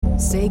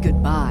Say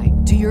goodbye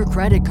to your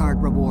credit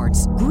card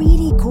rewards.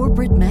 Greedy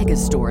corporate mega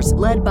stores,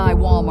 led by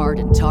Walmart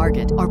and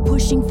Target, are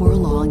pushing for a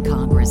law in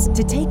Congress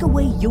to take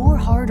away your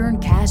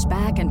hard-earned cash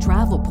back and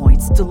travel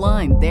points to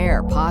line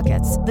their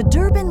pockets. The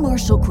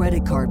Durbin-Marshall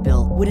credit card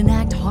bill would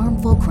enact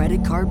harmful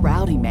credit card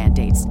routing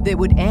mandates that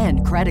would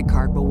end credit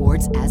card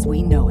rewards as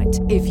we know it.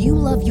 If you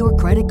love your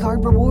credit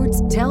card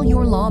rewards, tell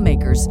your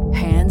lawmakers,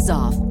 hands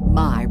off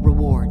my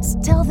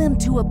rewards. Tell them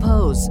to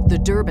oppose the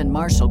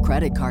Durbin-Marshall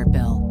credit card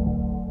bill.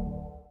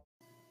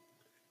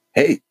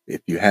 Hey,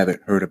 if you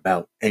haven't heard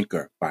about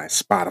Anchor by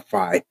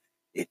Spotify,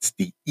 it's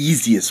the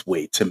easiest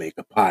way to make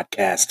a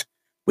podcast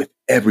with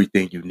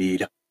everything you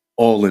need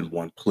all in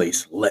one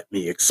place. Let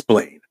me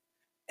explain.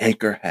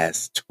 Anchor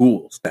has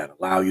tools that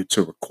allow you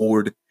to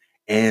record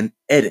and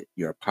edit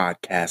your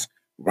podcast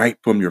right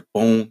from your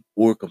phone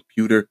or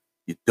computer.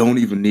 You don't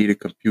even need a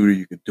computer.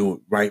 You can do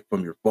it right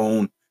from your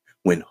phone.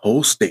 When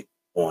hosting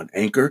on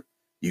Anchor,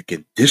 you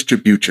can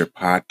distribute your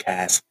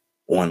podcast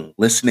on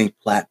listening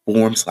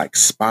platforms like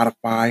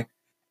Spotify,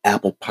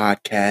 Apple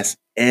Podcasts,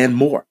 and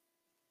more.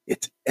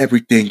 It's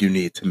everything you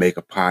need to make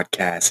a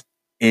podcast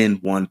in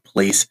one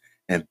place.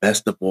 And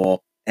best of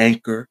all,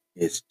 Anchor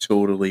is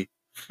totally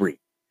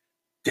free.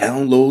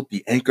 Download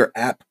the Anchor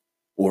app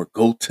or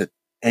go to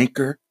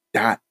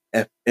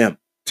anchor.fm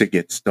to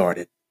get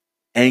started.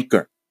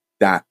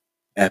 Anchor.fm.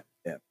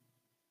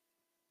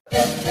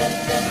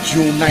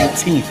 June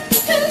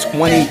 19th,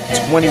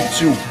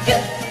 2022.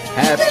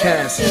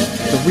 Halfcast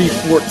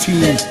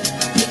 314,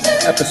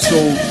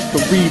 episode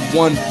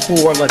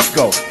 314. Let's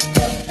go.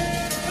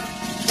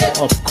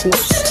 Of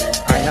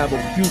course, I have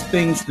a few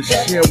things to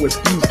share with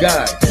you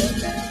guys.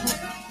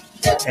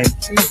 An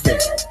evening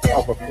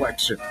of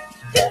reflection.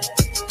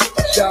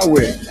 Shall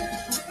we?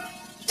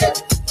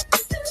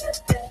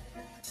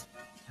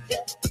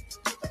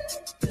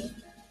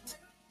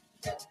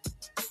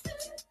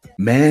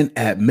 Man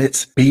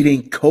admits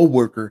beating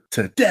coworker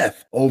to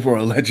death over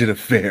alleged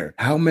affair.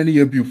 How many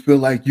of you feel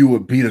like you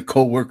would beat a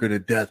coworker to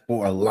death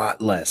for a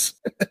lot less?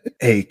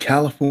 A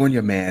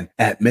California man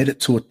admitted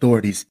to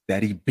authorities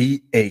that he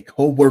beat a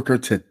coworker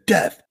to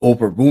death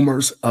over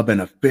rumors of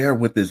an affair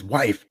with his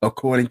wife,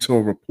 according to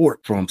a report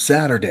from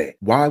Saturday.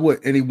 Why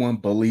would anyone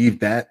believe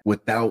that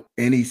without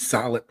any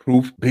solid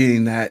proof,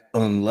 being that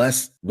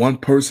unless one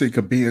person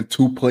could be in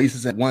two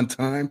places at one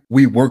time,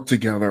 we work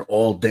together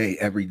all day,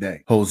 every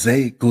day.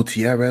 Jose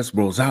Gutierrez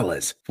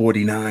Rosales,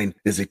 49,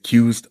 is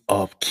accused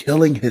of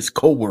killing his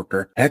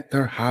coworker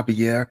Hector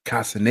Javier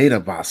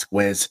Casaneda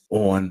Vasquez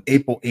on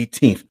April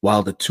 18th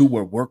while the two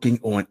were working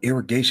on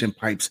irrigation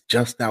pipes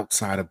just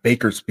outside of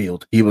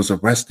Bakersfield. He was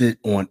arrested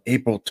on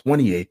April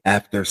 28th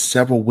after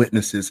several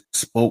witnesses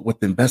spoke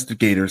with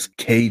investigators.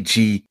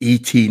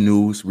 KGET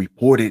News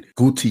reported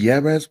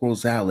Gutierrez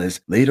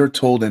Rosales later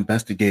told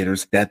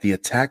investigators that the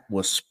attack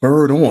was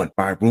spurred on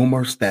by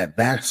rumors that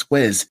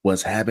Vasquez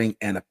was having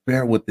an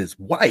affair with his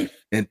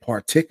wife. In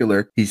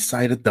particular, he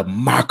cited the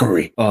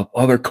mockery of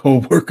other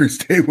co-workers.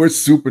 They were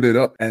souping it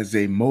up as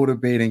a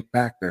motivating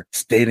factor,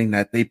 stating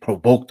that they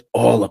provoked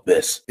all of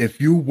this. If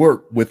you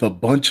work with a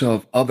bunch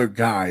of other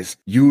guys,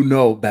 you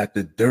know that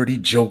the dirty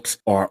jokes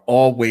are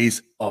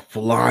always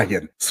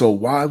a-flying. So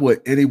why would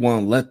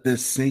anyone let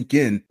this sink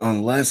in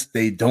unless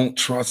they don't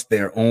trust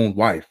their own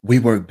wife? We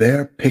were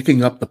there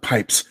picking up the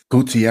pipes.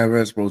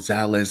 Gutierrez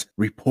Rosales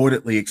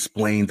reportedly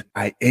explained,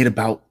 I ate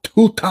about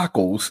 2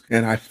 tacos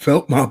and I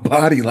felt my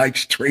body like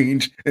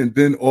strange. And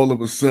then all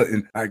of a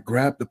sudden I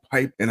grabbed the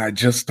pipe and I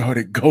just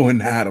started going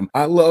at him.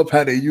 I love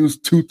how they use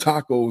 2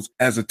 tacos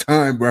as a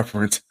time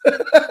reference.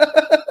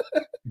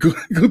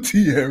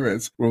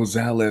 Gutierrez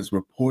Rosales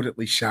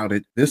reportedly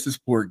shouted, "This is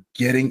for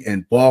getting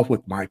involved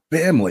with my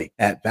family,"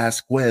 at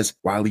Vasquez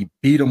while he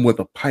beat him with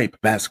a pipe.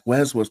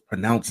 Vasquez was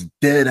pronounced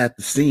dead at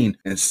the scene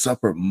and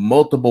suffered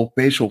multiple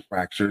facial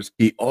fractures.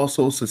 He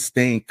also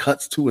sustained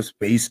cuts to his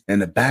face and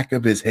the back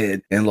of his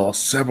head and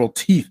lost several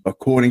teeth,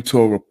 according to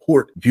a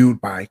report viewed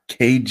by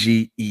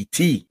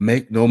KGET.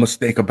 Make no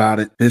mistake about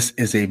it, this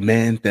is a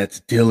man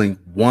that's dealing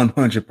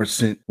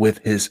 100% with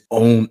his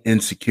own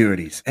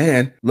insecurities.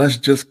 And let's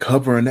just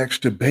cover an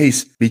extra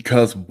base,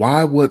 because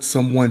why would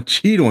someone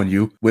cheat on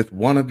you with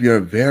one of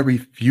your very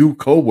few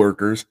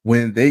coworkers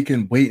when they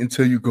can wait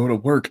until you go to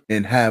work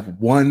and have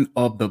one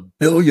of the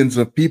billions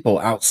of people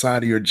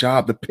outside of your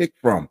job to pick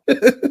from?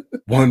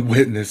 One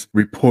witness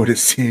reported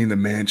seeing the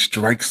man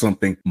strike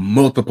something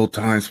multiple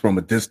times from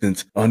a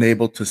distance.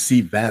 Unable to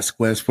see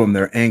Vasquez from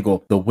their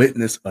angle, the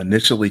witness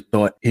initially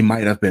thought he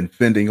might have been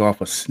fending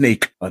off a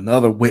snake.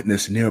 Another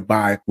witness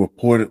nearby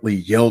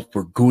reportedly yelled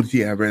for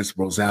Gutierrez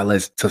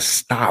Rosales to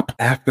stop.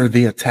 After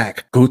the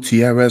attack,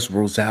 Gutierrez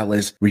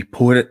Rosales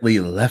reportedly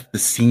left the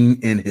scene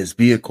in his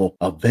vehicle,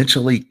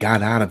 eventually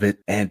got out of it,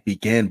 and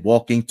began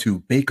walking to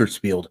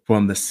Bakersfield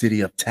from the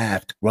city of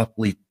Taft,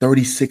 roughly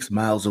 36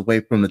 miles away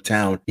from the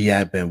town he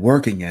had been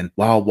working in.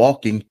 While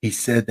walking, he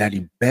said that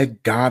he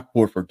begged God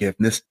for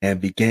forgiveness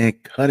and began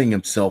cutting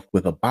himself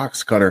with a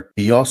box cutter.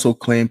 He also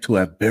claimed to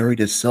have buried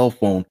his cell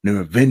phone near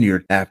a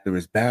vineyard after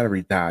his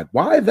battery died.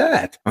 Why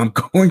that? I'm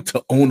going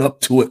to own up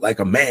to it like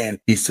a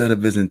man, he said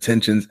of his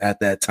intentions at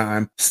that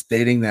time,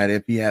 stating that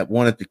if he had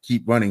wanted to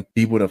keep running,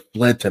 he would have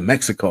fled to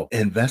Mexico.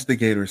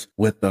 Investigators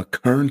with the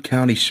Kern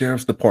County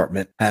Sheriff's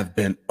Department have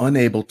been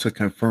unable to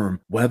confirm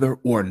whether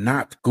or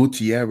not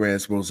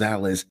Gutierrez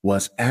Rosales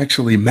was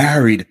actually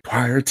married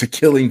prior to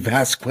killing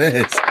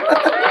Vasquez.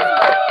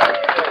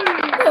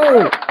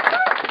 Oh.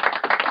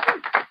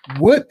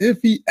 What if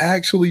he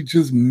actually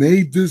just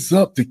made this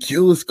up to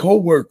kill his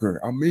coworker?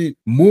 I mean,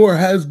 more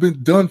has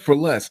been done for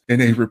less. In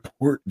a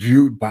report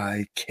viewed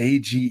by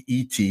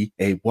KGET,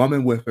 a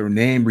woman with her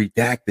name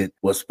redacted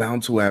was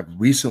found to have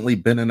recently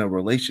been in a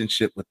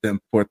relationship with him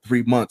for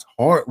 3 months,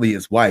 hardly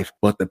his wife,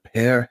 but the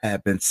pair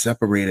had been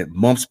separated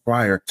months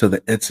prior to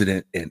the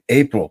incident in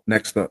April.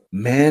 Next up,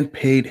 man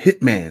paid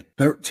hitman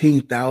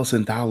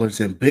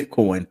 $13,000 in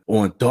Bitcoin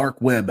on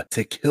dark web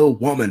to kill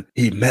woman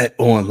he met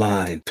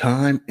online.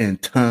 Time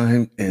and time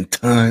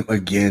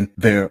again,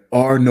 there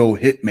are no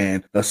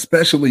hitman,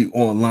 especially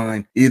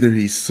online. Either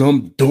he's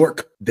some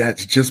dork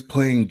that's just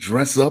playing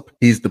dress up,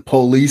 he's the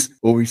police,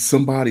 or he's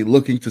somebody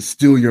looking to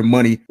steal your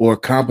money, or a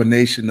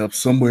combination of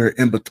somewhere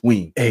in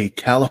between. A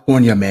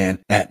California man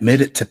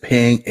admitted to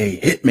paying a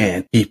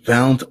hitman he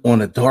found on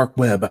the dark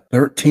web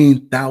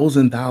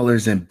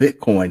 $13,000 in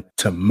Bitcoin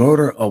to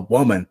murder a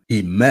woman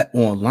he met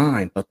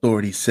online,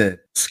 authorities said.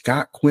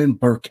 Scott Quinn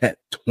Burkett,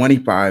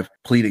 25,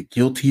 pleaded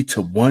guilty to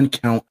 1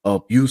 count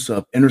of use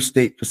of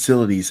interstate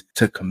facilities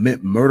to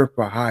commit murder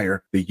for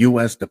hire, the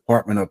U.S.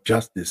 Department of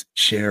Justice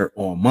shared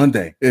on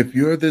Monday. If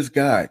you're this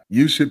guy,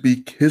 you should be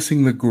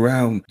kissing the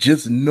ground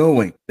just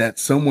knowing that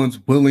someone's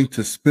willing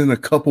to spend a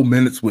couple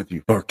minutes with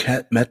you.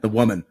 Burkett met the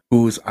woman,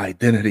 whose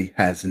identity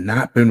has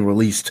not been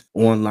released,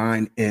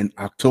 online in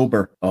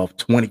October of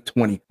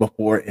 2020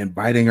 before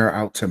inviting her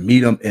out to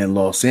meet him in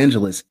Los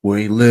Angeles, where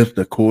he lived,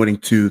 according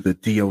to the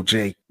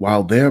DOJ.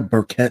 While there,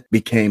 Burkett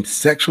became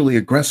sexually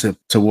aggressive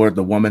toward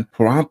the woman,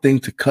 prompting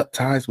to cut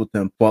ties with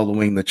him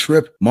following the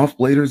trip. Month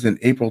later, in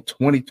April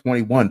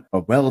 2021,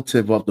 a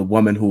relative of the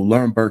woman who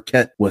learned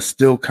Burkett was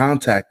still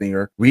contacting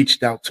her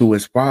reached out to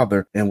his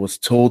father and was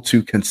told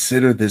to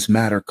consider this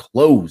matter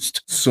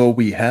closed. So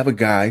we have a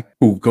guy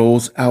who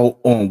goes out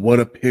on what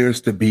appears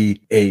to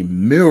be a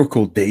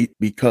miracle date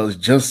because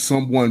just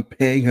someone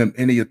paying him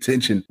any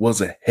attention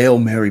was a Hail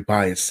Mary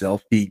by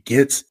itself. He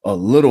gets a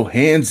little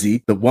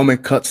handsy. The woman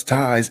cuts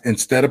ties.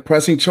 Instead of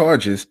pressing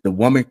charges, the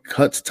woman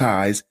cuts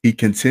ties. He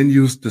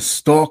continues to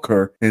stalk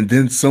her, and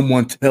then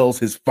someone tells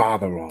his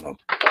father on him.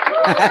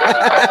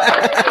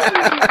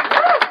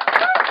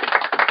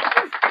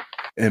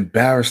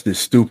 Embarrassed his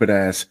stupid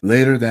ass.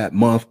 Later that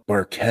month,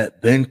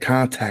 Burkett then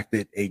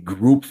contacted a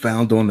group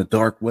found on the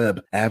dark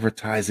web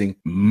advertising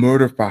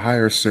murder for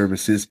hire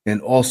services and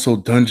also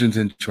Dungeons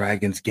and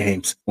Dragons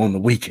games on the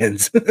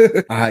weekends.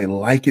 I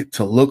like it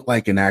to look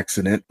like an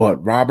accident,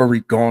 but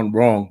robbery gone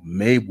wrong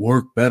may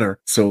work better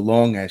so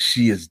long as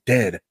she is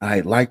dead.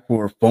 I'd like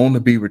for her phone to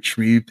be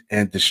retrieved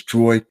and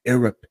destroyed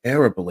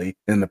irreparably.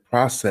 In the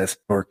process,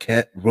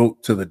 Burkett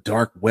wrote to the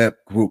dark web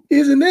group.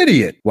 He's an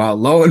idiot. While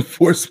law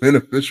enforcement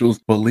officials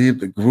believed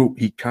the group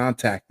he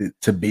contacted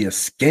to be a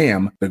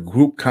scam, the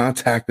group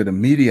contacted a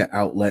media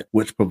outlet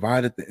which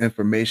provided the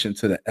information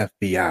to the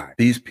FBI.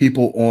 These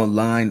people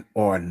online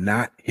are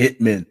not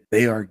hitmen.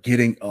 They are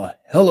getting a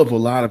hell of a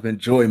lot of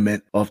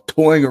enjoyment of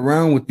toying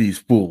around with these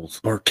fools.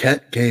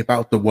 Burkett gave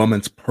out the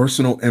woman's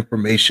personal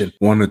information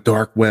on the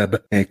dark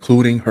web,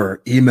 including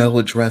her email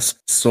address,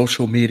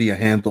 social media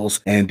handles,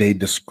 and a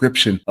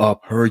description of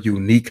her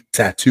unique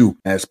tattoo.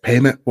 As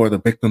payment for the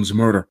victim's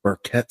murder,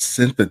 Burkett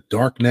sent the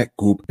darknet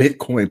group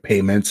Bitcoin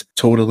payments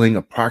totaling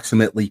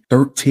approximately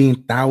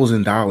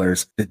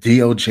 $13,000. The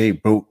DOJ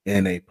wrote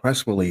in a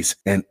press release.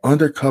 An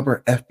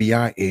undercover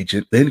FBI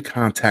agent then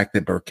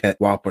contacted Burkett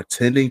while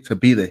pretending to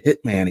be the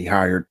hitman he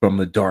hired from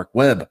the dark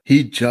web.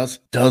 He just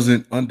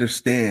doesn't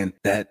understand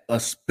that,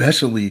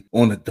 especially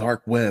on the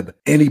dark web,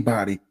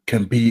 anybody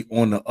can be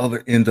on the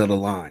other end of the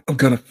line. I'm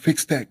going to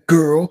fix that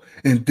girl,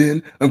 and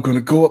then I'm going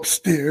to go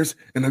upstairs,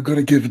 and I'm going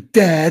to give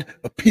dad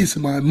a piece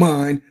of my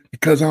mind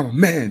because I'm a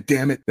man,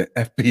 damn it. The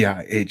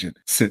FBI agent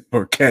sent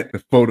Burkett the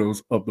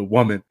photos of the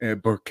woman,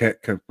 and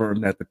Burkett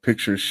confirmed that the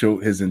pictures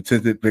showed his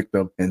intended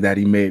victim and that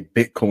he made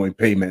Bitcoin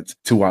payments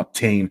to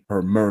obtain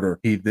her murder.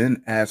 He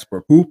then asked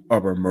for proof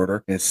of her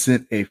murder and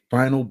sent a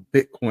final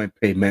Bitcoin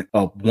payment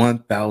of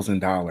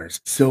 $1,000.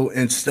 So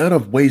instead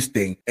of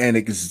wasting an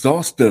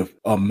exhaustive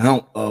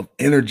amount of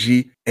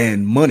energy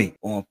and money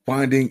on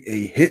finding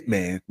a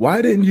hitman,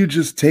 why didn't you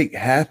just take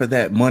half of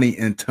that money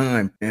and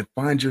time and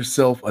find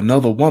yourself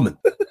another woman?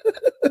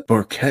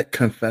 Burkett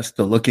confessed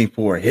to looking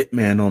for a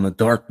hitman on the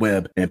dark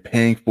web and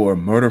paying for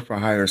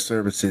murder-for-hire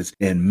services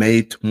in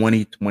May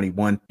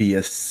 2021. He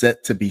is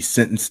set to be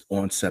sentenced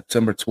on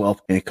September 12th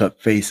and could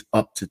face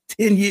up to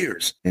 10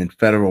 years in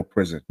federal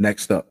prison.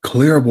 Next up,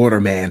 Clearwater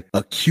man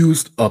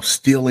accused of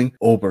stealing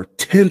over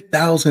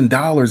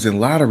 $10,000 in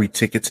lottery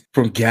tickets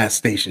from gas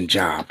station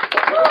job.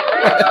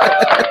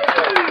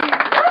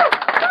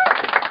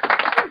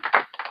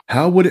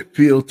 How would it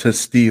feel to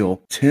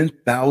steal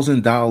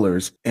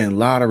 $10,000 in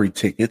lottery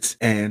tickets?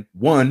 And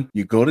 1,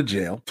 you go to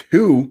jail.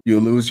 2,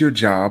 you lose your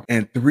job.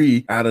 And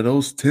 3, out of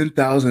those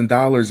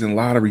 $10,000 in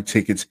lottery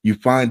tickets, you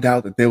find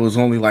out that there was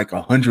only like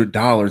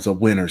 $100 of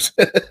winners.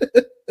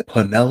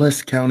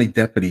 Pinellas County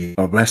deputy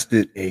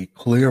arrested a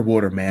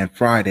Clearwater man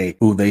Friday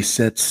who they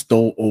said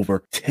stole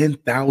over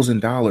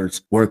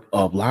 $10,000 worth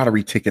of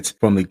lottery tickets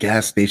from the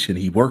gas station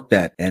he worked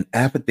at. An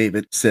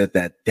affidavit said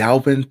that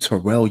Dalvin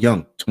Terrell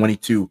Young,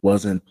 22,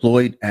 was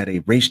employed at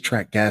a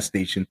racetrack gas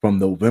station from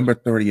November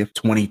 30th,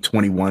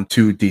 2021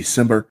 to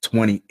December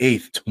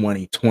 28th,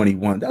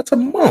 2021. That's a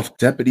month.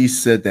 Deputies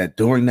said that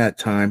during that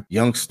time,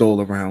 Young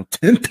stole around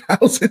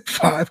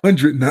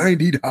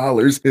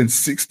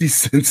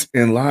 $10,590.60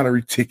 in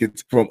lottery tickets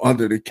from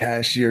under the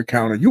cashier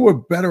counter. You were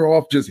better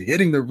off just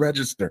hitting the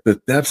register. The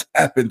thefts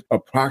happened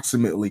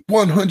approximately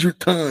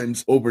 100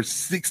 times over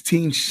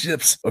 16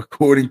 shifts,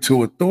 according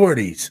to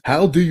authorities.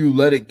 How do you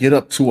let it get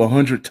up to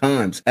 100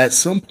 times? At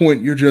some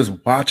point, you're just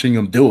watching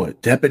them do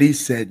it. Deputies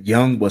said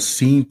Young was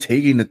seen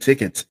taking the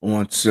tickets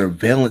on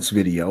surveillance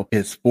video.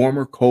 His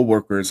former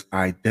co-workers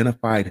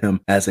identified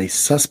him as a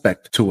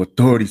suspect to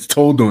authorities,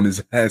 told on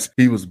his ass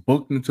he was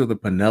booked into the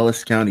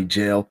Pinellas County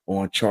Jail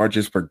on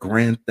charges for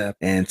grand theft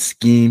and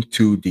scheme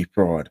to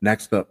defraud.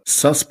 Next up,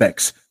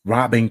 suspects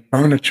robbing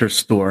furniture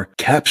store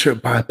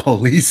captured by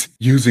police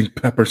using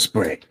pepper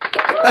spray.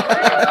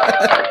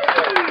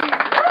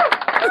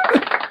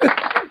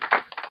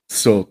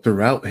 So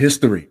throughout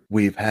history,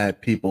 we've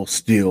had people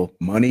steal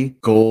money,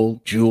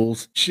 gold,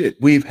 jewels, shit.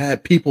 We've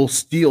had people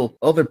steal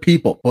other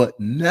people, but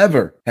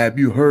never have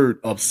you heard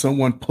of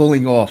someone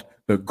pulling off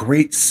the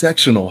great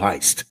sectional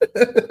heist.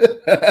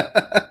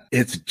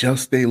 It's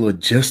just a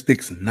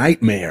logistics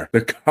nightmare.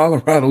 The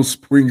Colorado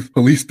Springs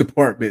Police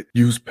Department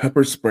used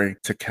pepper spray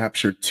to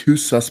capture 2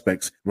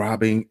 suspects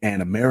robbing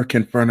an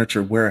American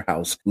furniture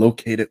warehouse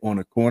located on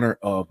the corner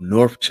of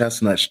North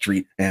Chestnut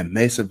Street and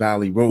Mesa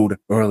Valley Road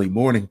early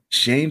morning.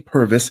 Shane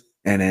Purvis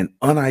and an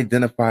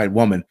unidentified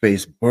woman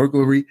face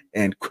burglary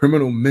and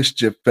criminal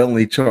mischief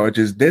felony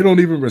charges. They don't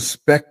even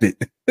respect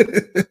it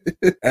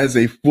as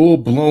a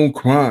full-blown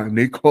crime.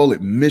 They call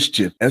it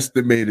mischief.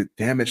 Estimated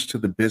damage to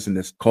the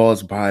business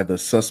caused by the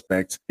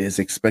suspects is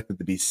expected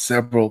to be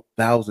several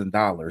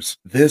 $1,000s.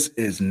 This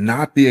is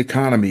not the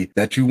economy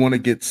that you want to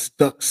get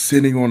stuck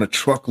sitting on a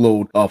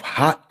truckload of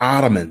hot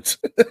ottomans.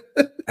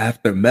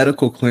 After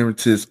medical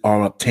clearances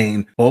are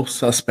obtained, both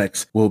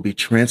suspects will be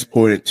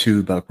transported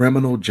to the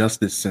Criminal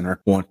Justice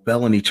Center on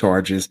felony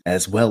charges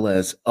as well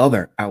as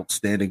other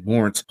outstanding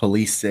warrants.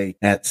 Police say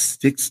at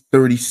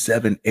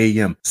 6:37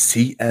 a.m.,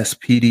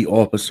 CSPD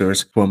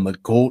officers from the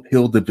Gold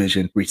Hill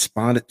Division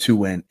responded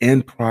to an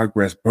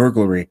in-progress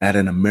burglary at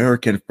an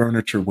American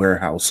furniture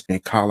warehouse in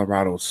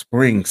Colorado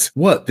Springs.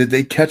 What, did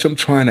they catch them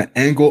trying to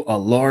angle a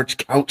large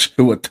couch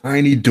through a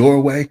tiny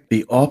doorway?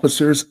 The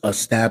officers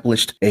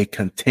established a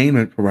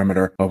containment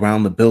perimeter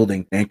around the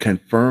building and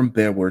confirmed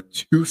there were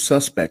 2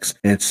 suspects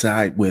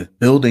inside with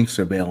building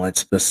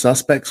surveillance. The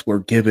suspects were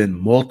given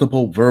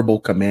multiple verbal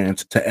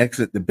commands to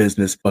exit the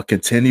business but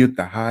continued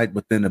to hide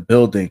within the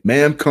building.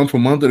 Ma'am, come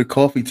from under the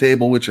coffee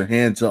table with your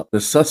hands up.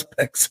 The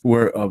suspects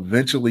were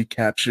eventually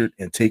captured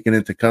and taken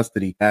into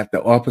custody after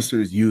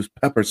officers used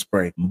pepper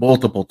spray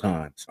multiple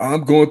times.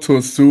 I'm going to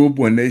assume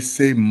when they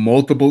say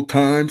multiple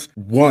times,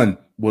 1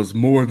 was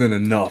more than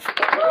enough.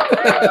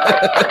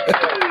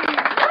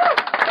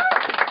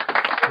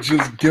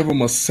 Just give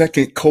them a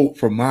second coat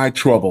for my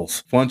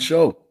troubles. Fun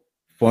show.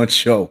 Fun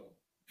show.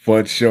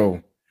 Fun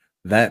show.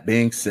 That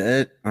being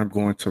said, I'm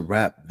going to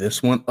wrap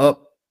this one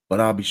up, but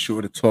I'll be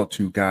sure to talk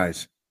to you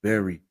guys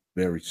very,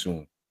 very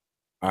soon.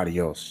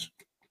 Adios.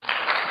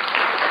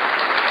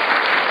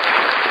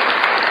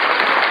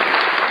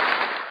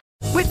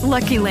 With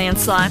Lucky Land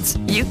Slots,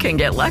 you can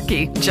get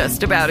lucky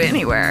just about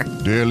anywhere.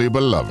 Dearly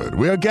beloved,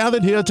 we are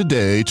gathered here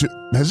today to...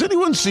 Has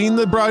anyone seen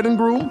the bride and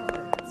groom?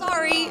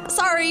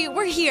 Sorry,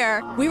 we're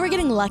here. We were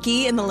getting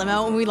lucky in the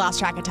limo and we lost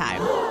track of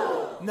time.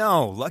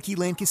 No, Lucky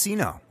Land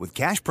Casino, with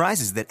cash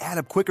prizes that add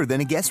up quicker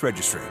than a guest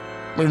registry.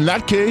 In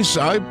that case,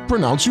 I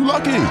pronounce you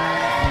lucky.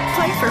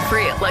 Play for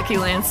free at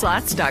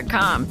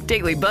LuckyLandSlots.com.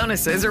 Daily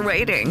bonuses are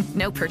waiting.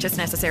 No purchase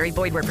necessary.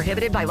 Void where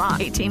prohibited by law.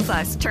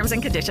 18+. Terms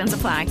and conditions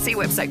apply. See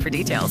website for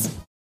details.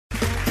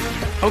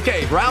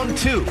 Okay, round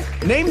 2.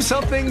 Name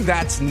something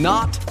that's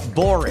not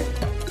boring.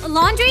 A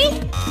laundry?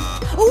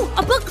 Ooh,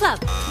 a book club.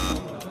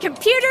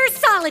 Computer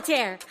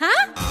solitaire,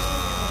 huh?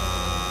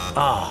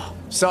 Ah,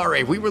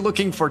 sorry, we were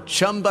looking for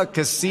Chumba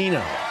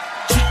Casino.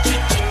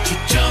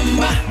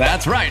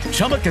 That's right.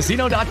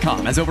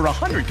 ChumbaCasino.com has over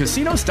 100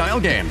 casino-style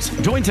games.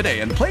 Join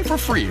today and play for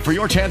free for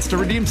your chance to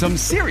redeem some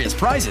serious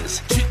prizes.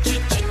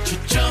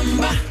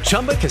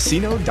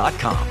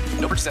 ChumbaCasino.com.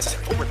 No purchase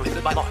necessary. Void where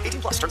prohibited by law.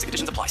 18+. Terms and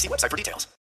conditions apply. See website for details.